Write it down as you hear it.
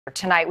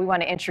Tonight, we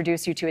want to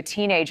introduce you to a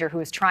teenager who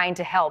is trying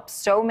to help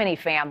so many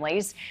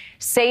families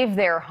save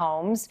their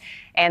homes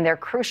and their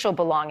crucial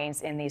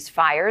belongings in these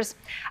fires.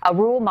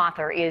 Rule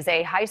Mather is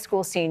a high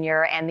school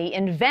senior and the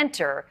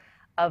inventor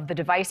of the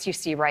device you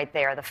see right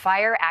there, the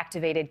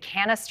fire-activated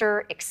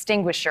canister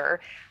extinguisher,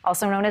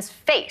 also known as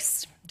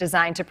FACE,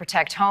 designed to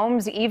protect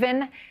homes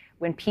even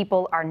when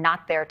people are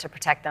not there to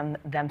protect them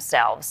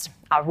themselves.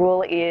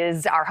 Rule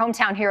is our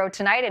hometown hero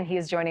tonight, and he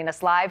is joining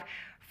us live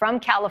from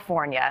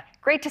California.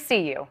 Great to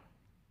see you.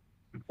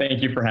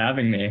 Thank you for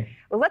having me.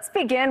 Well, let's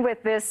begin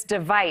with this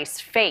device,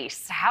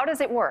 FACE. How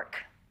does it work?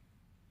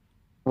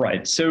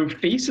 Right. So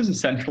FACE is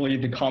essentially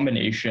the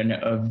combination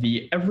of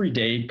the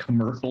everyday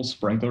commercial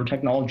sprinkler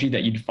technology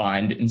that you'd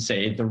find in,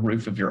 say, the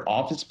roof of your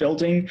office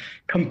building,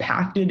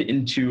 compacted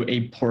into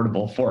a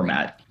portable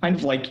format, kind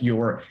of like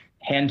your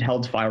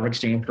handheld fire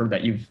extinguisher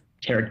that you've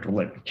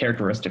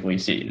characteristically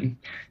seen.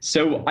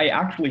 So I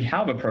actually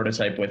have a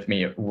prototype with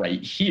me right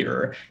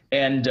here,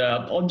 and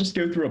I'll just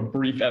go through a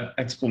brief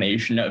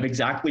explanation of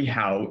exactly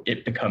how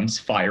it becomes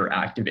fire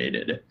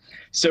activated.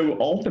 So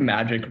all the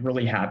magic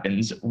really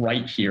happens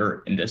right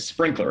here in this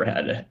sprinkler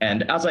head.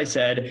 And as I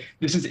said,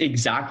 this is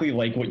exactly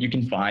like what you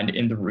can find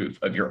in the roof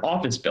of your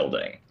office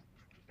building.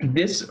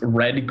 This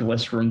red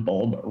glycerin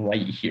bulb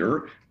right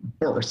here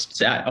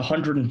bursts at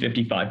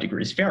 155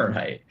 degrees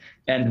Fahrenheit.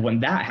 And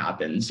when that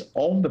happens,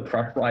 all of the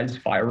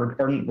pressurized fire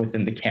retardant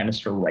within the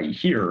canister right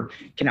here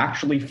can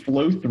actually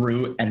flow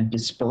through and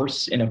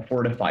disperse in a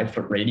 4 to 5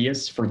 foot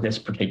radius for this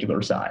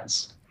particular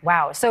size.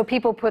 Wow. So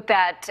people put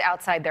that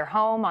outside their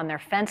home, on their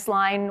fence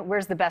line.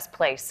 Where's the best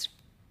place?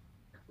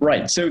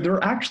 Right. So there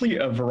are actually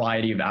a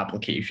variety of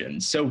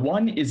applications. So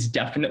one is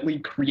definitely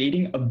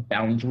creating a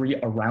boundary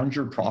around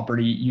your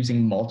property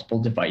using multiple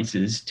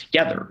devices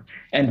together.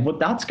 And what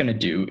that's going to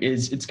do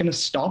is it's going to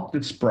stop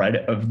the spread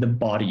of the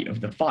body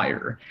of the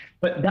fire.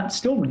 But that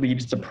still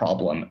leaves the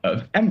problem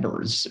of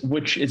embers,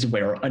 which is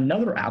where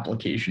another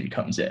application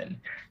comes in.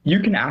 You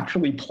can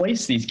actually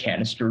place these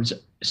canisters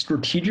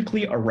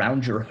strategically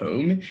around your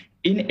home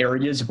in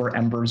areas where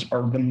embers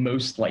are the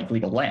most likely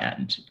to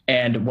land.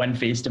 And when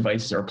FACE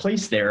devices are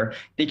placed there,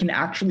 they can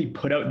actually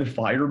put out the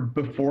fire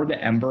before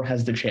the ember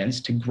has the chance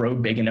to grow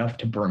big enough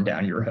to burn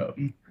down your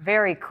home.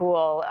 Very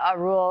cool,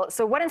 Rule.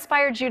 So what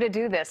inspired you to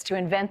do this, to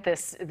invent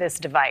this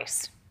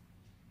device?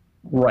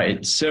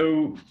 Right.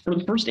 So for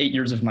the first 8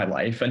 years of my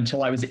life,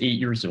 until I was 8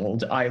 years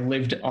old, I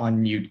lived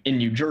in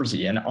New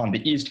Jersey and on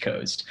the East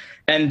Coast.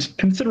 And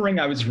considering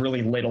I was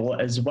really little,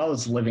 as well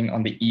as living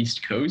on the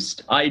East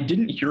Coast, I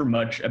didn't hear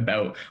much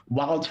about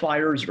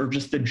wildfires or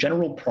just the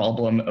general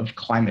problem of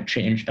climate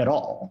change at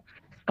all.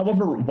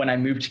 However, when I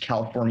moved to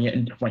California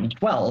in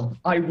 2012,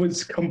 I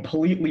was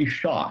completely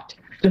shocked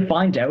to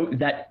find out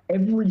that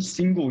every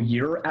single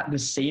year at the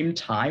same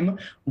time,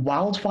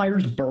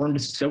 wildfires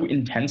burned so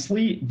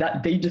intensely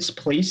that they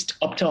displaced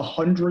up to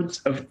hundreds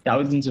of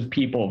thousands of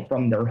people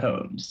from their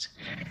homes.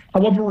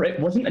 However, it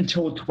wasn't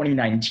until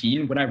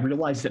 2019 when I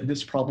realized that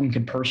this problem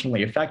could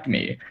personally affect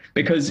me,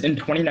 because in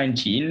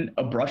 2019,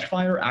 a brush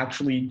fire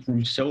actually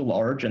grew so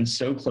large and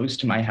so close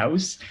to my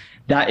house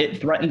that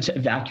it threatened to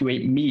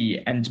evacuate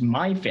me and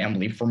my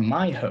family from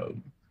my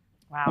home.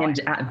 Wow. And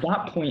at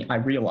that point, I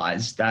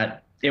realized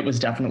that it was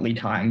definitely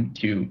time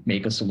to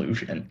make a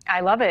solution.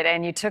 I love it.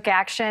 And you took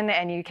action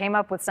and you came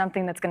up with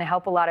something that's going to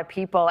help a lot of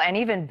people. And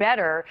even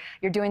better,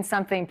 you're doing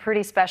something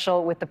pretty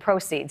special with the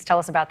proceeds. Tell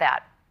us about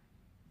that.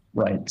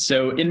 Right.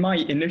 So in my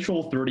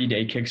initial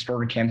 30-day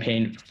Kickstarter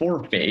campaign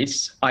for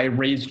FACE, I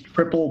raised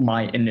triple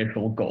my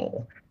initial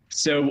goal.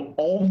 So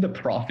all of the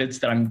profits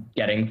that I'm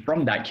getting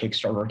from that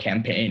Kickstarter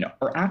campaign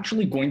are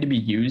actually going to be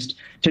used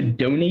to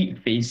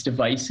donate FACE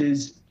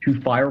devices to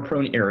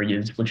fire-prone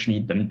areas which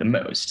need them the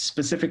most,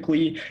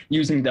 specifically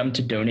using them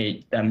to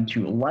donate them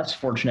to less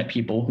fortunate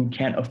people who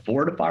can't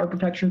afford fire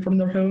protection from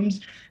their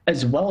homes,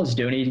 as well as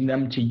donating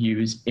them to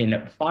use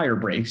in fire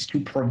breaks to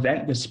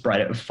prevent the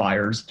spread of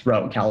fires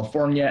throughout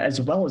California,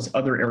 as well as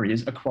other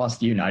areas across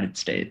the United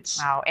States.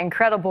 Wow,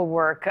 incredible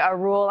work.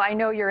 Rule, I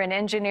know you're an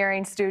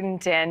engineering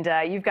student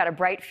and you've got a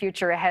bright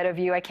future ahead of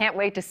you. I can't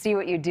wait to see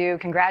what you do.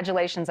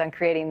 Congratulations on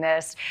creating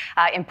this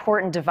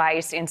important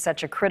device in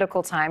such a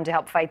critical time to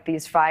help fight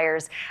these fires.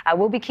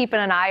 We'll be keeping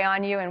an eye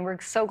on you, and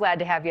we're so glad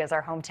to have you as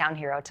our hometown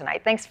hero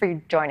tonight. Thanks for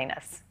joining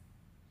us.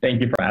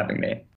 Thank you for having me.